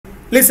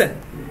Listen,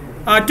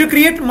 to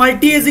create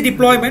multi-AZ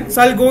deployment,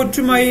 so I'll go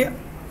to my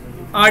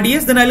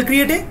RDS, then I'll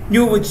create a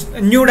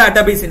new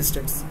database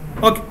instance.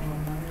 Okay.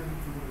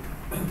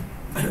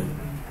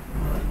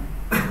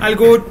 I'll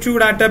go to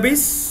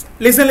database.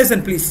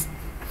 Listen, please.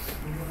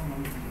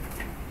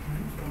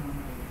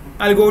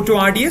 I'll go to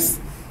RDS.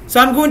 So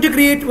I'm going to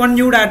create one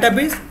new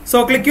database.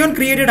 So click on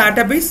create a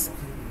database.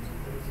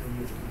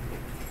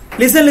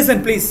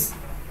 Listen, please.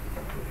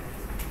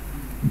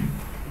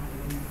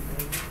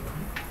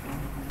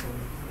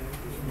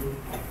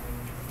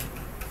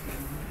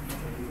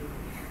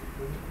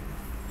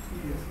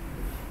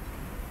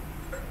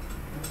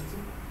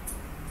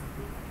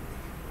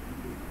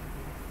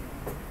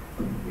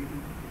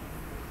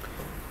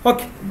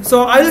 Okay,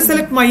 so I will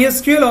select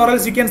MySQL, or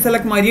else you can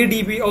select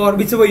MariaDB, or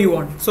whichever you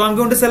want. So I'm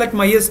going to select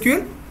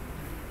MySQL.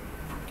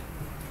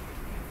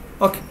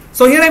 Okay,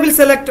 so here I will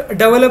select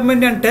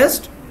development and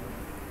test,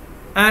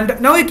 and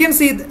now you can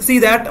see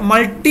that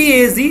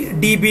multi-AZ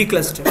DB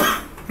cluster,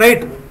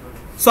 right?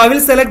 So I will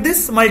select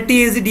this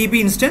multi-AZ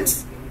DB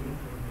instance.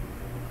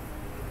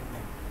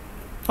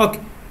 Okay,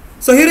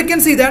 so here you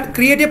can see that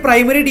create a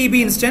primary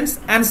DB instance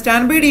and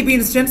standby DB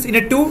instance in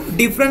a two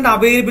different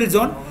available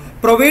zone.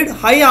 Provide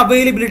high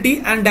availability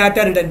and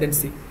data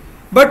redundancy,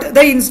 but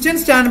the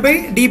instance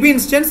standby DB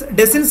instance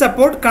doesn't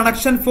support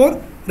connection for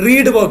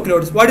read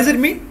workloads. What does it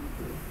mean?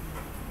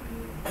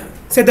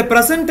 So at the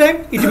present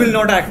time it will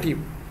not active.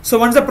 So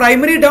once the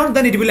primary down,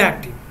 then it will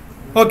active.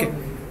 Okay,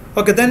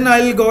 then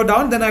I'll go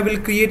down. Then I will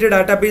create a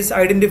database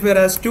identifier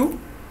as 2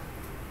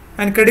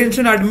 and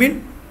credential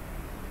admin,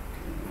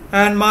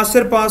 and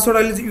master password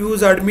I'll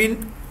use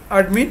admin.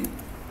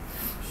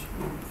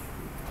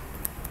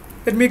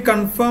 Let me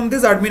confirm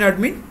this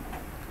admin.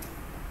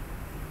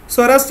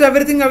 So rest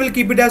everything I will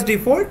keep it as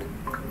default.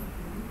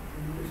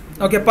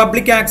 Okay,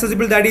 public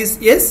accessible, that is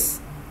yes.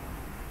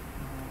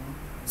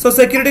 So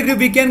security group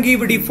we can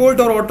give default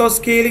or auto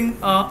scaling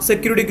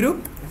security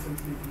group.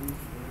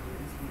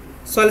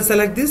 So I'll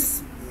select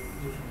this.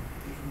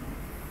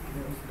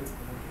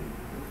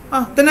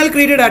 Then I'll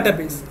create a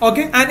database.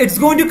 Okay, and it's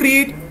going to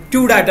create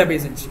two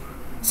database engine.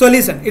 So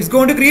listen, it's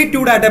going to create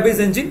two database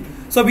engine.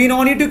 So we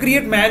don't need to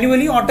create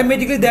manually.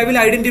 Automatically they will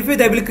identify,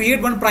 they will create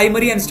one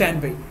primary and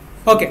standby.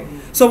 Okay,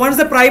 so once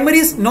the primary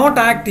is not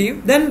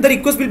active, then the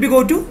request will be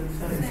go to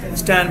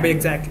standby.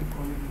 Exactly.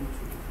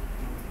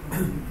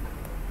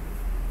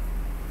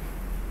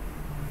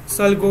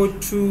 So I'll go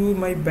to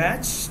my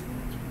batch,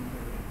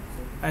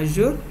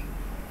 Azure.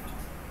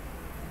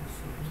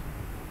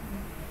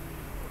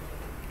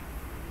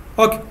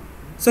 Okay,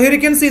 so here you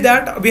can see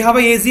that we have a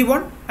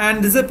AZ1,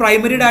 and this is a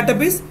primary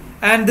database,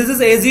 and this is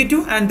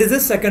AZ2, and this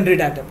is secondary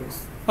database.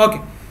 Okay,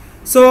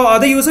 so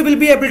the user will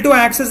be able to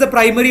access the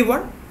primary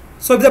one.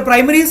 So if the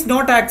primary is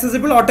not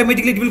accessible,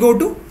 automatically it will go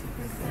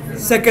to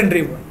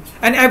secondary one.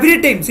 And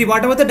every time, see,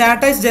 whatever the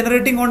data is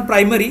generating on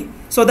primary,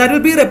 so that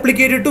will be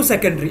replicated to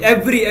secondary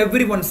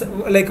every once,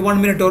 like 1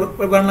 minute or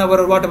 1 hour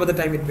or whatever the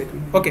time it may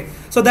be. Okay,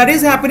 so that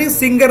is happening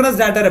synchronous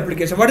data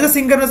replication. What is the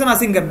synchronous and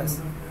asynchronous?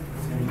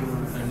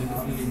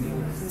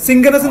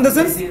 Synchronous in the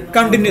sense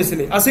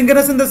continuously.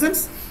 Asynchronous in the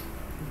sense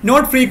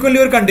not frequently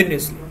or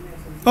continuously.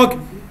 Okay.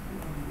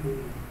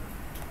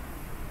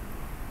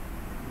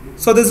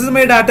 So this is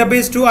my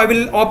database 2. I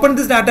will open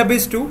this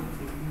database 2.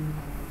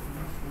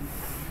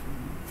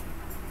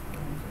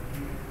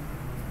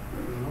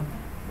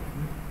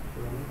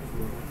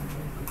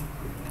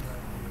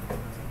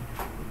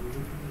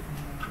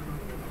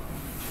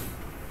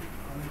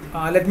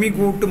 Let me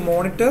go to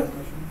monitor.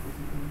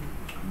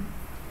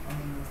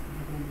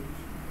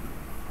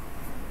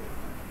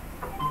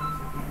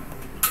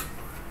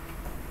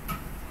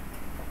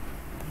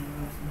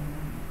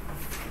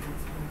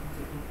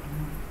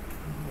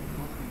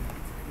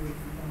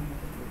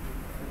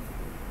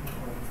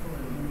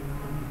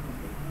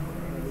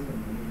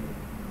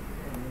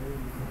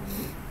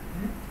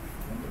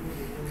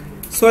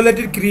 So let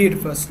it create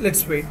first.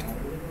 Let's wait.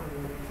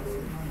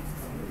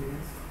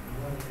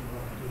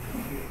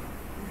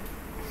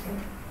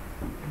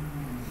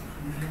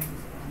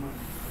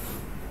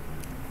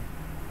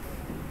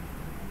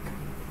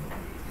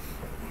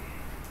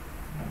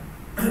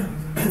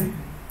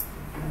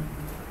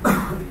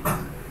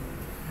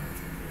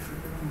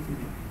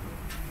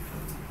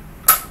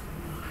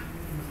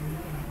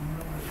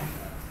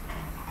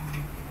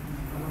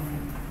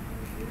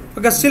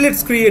 Okay, still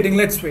it's creating.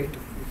 Let's wait.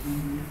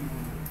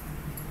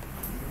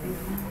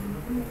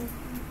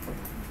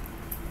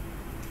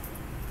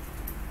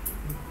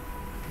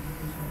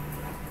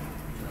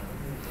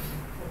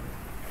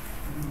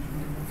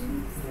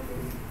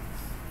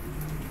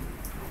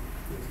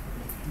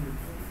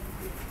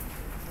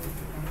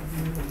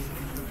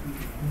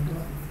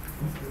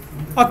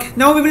 Okay,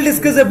 now we will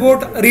discuss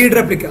about read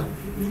replica.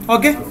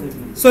 Okay,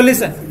 so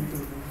listen.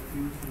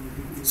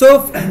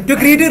 So to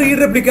create a read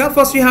replica,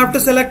 first you have to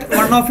select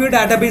one of your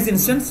database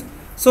instance.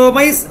 So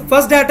my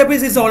first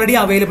database is already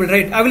available,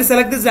 right? I will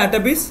select this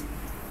database.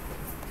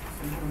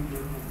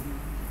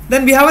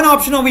 Then we have an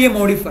option over here,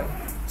 modify.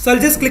 So I'll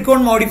just click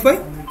on modify.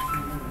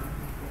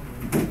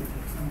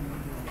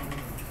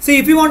 See,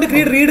 if you want to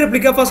create read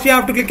replica, first you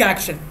have to click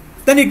action.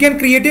 Then you can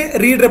create a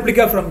read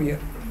replica from here.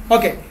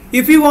 Okay.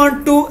 If you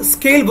want to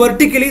scale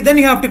vertically, then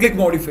you have to click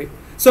modify.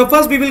 So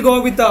first we will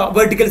go with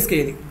vertical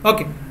scaling.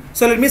 Okay.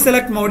 So let me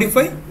select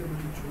modify.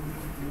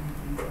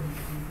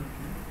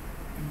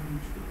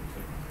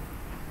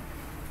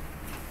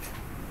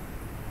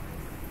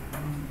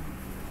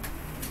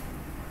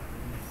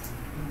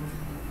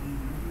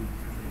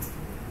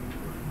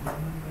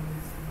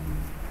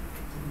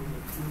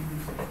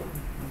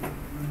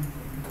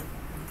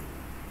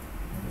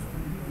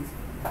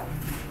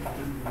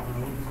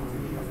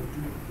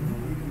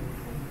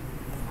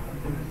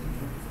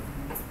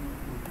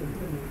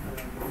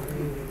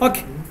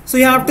 Okay, so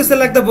you have to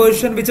select the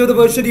version, whichever the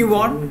version you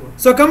want.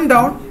 So come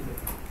down.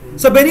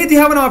 So beneath you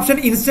have an option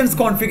instance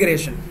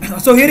configuration.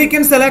 So here you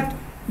can select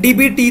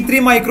DB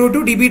T3 micro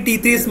to DB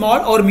T3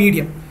 small or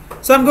medium.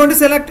 So I'm going to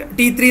select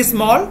T3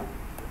 small.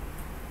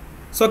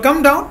 So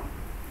come down.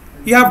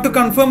 You have to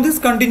confirm this,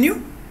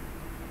 continue.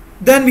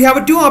 Then we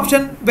have two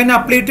options when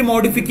apply to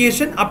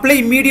modification, apply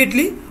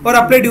immediately or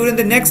apply during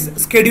the next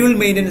scheduled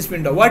maintenance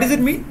window. What does it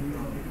mean?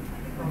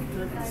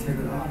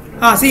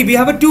 See, we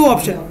have a two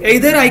options.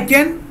 Either I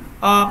can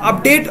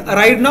update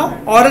right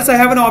now or else I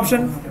have an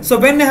option. So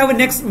when I have a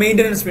next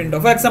maintenance window,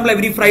 for example,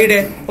 every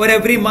Friday or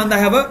every month I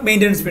have a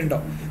maintenance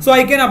window. So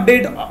I can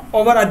update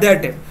over at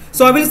that time.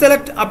 So I will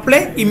select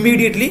apply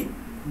immediately,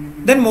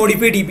 then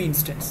modify DB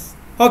instance.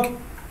 Okay.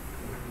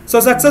 So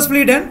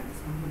successfully done.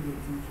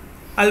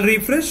 I'll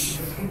refresh.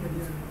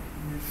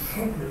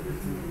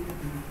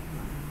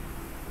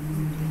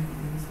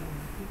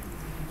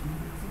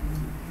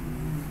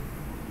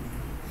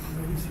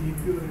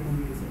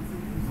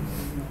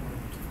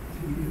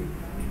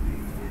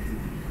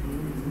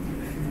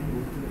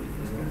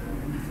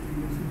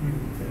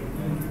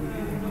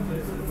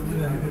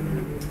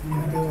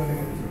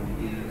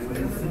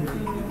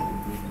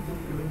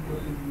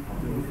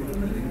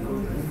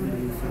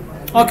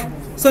 Okay,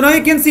 so now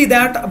you can see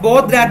that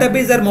both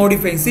databases are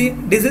modified. See,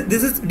 this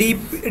is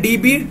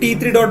DB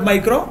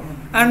T3.micro,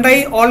 and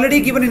I already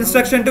given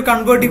instruction to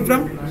convert it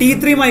from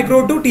T3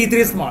 micro to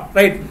T3 small,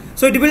 right?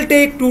 So it will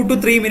take 2 to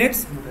 3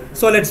 minutes.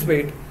 So let's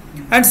wait.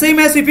 And same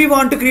as if you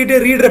want to create a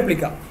read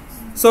replica.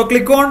 So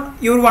click on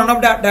your one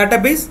of the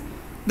database,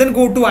 then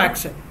go to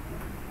action.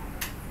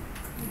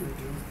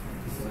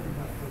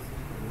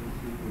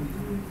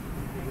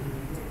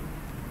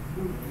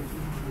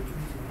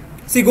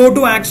 See, go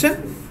to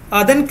action.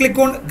 Then click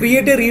on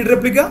create a read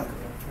replica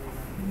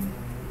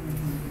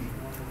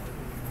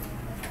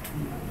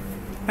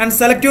and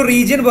select your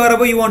region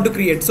wherever you want to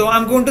create. So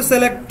I'm going to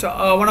select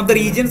one of the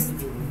regions.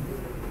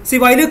 See,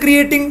 while you're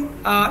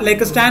creating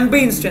like a standby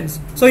instance,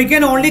 so you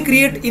can only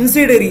create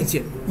inside a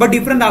region but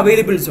different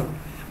available zone.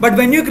 But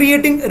when you're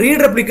creating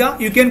read replica,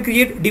 you can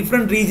create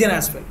different region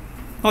as well.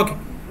 Okay,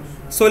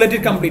 so let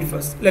it complete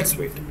first. Let's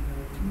wait.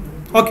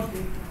 Okay,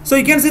 so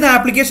you can see the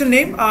application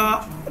name,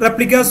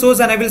 replica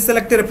source, and I will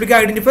select a replica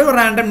identifier or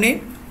random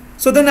name.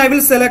 So then I will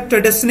select a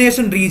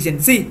destination region.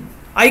 See,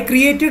 I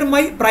created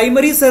my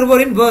primary server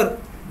in where?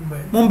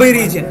 Mumbai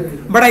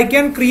region, but I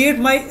can create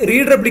my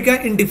read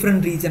replica in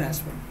different region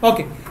as well.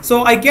 Okay,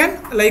 so I can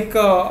like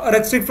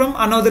restrict from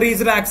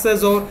unauthorized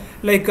access, or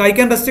like I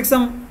can restrict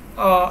some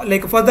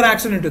like further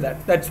action into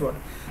that. That's what.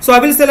 So I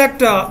will select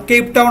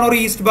Cape Town or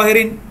East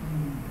Bahrain.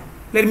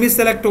 Let me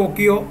select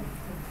Tokyo,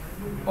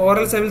 or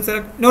else I will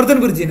select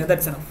Northern Virginia.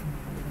 That's enough.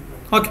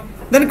 Okay,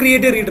 then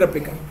create a read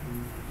replica,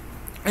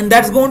 and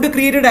that's going to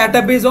create a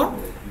database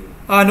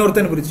on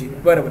Northern Virginia,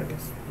 wherever it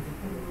is.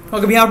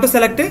 Okay, we have to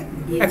select a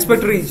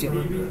expect region.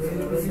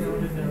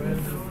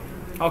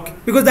 Okay,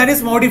 because that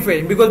is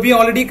modify, because we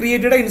already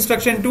created an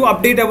instruction to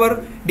update our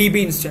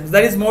DB instance.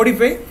 That is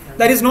modify.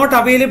 That is not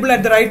available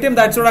at the right time.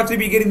 That's what actually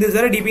we get in this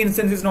error. DB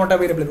instance is not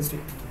available at the state.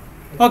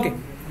 Okay,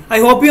 I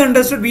hope you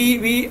understood.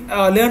 We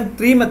learned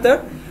three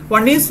methods.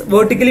 One is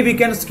vertically we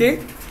can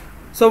scale.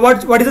 So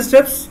what is the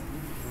steps?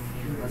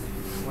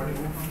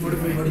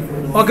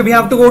 Okay, we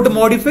have to go to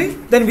modify.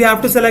 Then we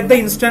have to select the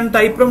instance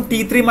type from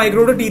T3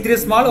 micro to T3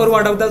 small, or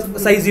whatever the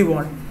size you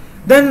want.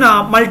 Then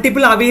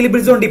multiple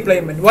available zone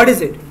deployment. What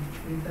is it?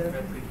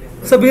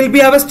 So we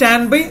will have a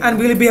standby and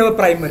we will have a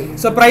primary.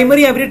 So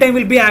primary every time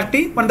will be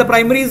active. When the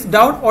primary is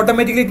down,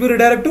 automatically it will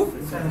redirect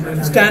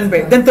to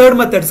standby. Then third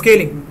method,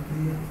 scaling.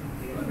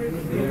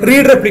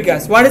 Read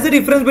replicas. What is the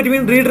difference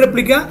between read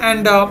replica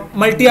and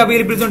multi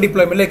available zone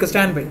deployment, like a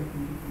standby?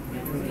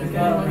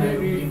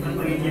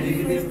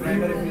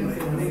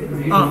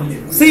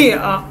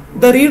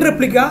 The read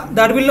replica,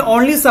 that will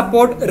only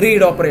support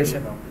read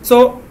operation.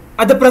 So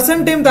at the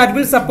present time that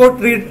will support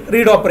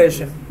read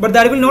operation, but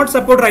that will not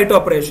support write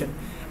operation.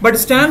 But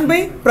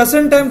standby,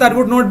 present time that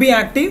would not be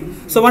active.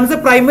 So once the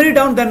primary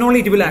down, then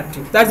only it will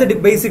active. That's the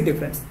basic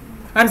difference.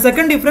 And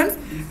second difference,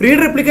 read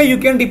replica you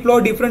can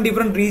deploy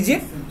different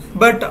region,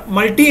 but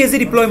multi-AZ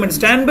deployment,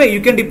 standby you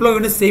can deploy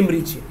in the same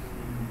region.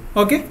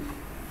 Okay,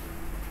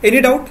 any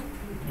doubt?